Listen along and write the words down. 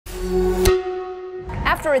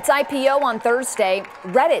After its IPO on Thursday,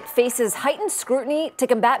 Reddit faces heightened scrutiny to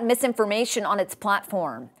combat misinformation on its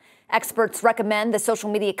platform. Experts recommend the social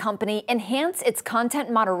media company enhance its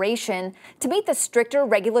content moderation to meet the stricter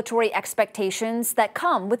regulatory expectations that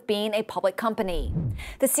come with being a public company.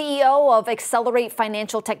 The CEO of Accelerate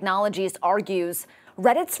Financial Technologies argues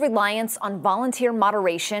Reddit's reliance on volunteer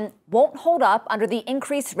moderation won't hold up under the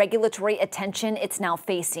increased regulatory attention it's now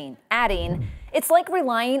facing, adding, "It's like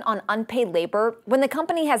relying on unpaid labor when the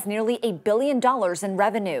company has nearly $1 billion in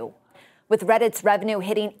revenue." With Reddit's revenue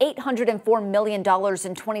hitting $804 million in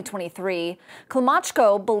 2023,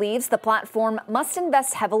 Klimochko believes the platform must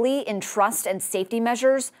invest heavily in trust and safety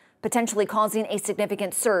measures, potentially causing a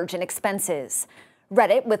significant surge in expenses.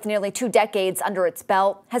 Reddit, with nearly 2 decades under its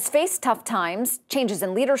belt, has faced tough times, changes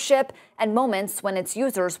in leadership, and moments when its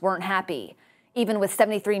users weren't happy. Even with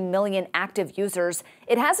 73 million active users,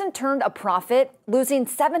 it hasn't turned a profit, losing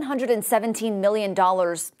 $717 million,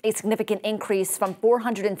 a significant increase from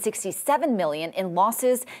 $467 million in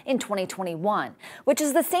losses in 2021, which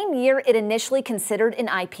is the same year it initially considered an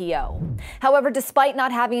IPO. However, despite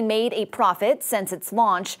not having made a profit since its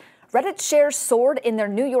launch, Reddit shares soared in their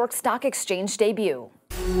New York Stock Exchange debut.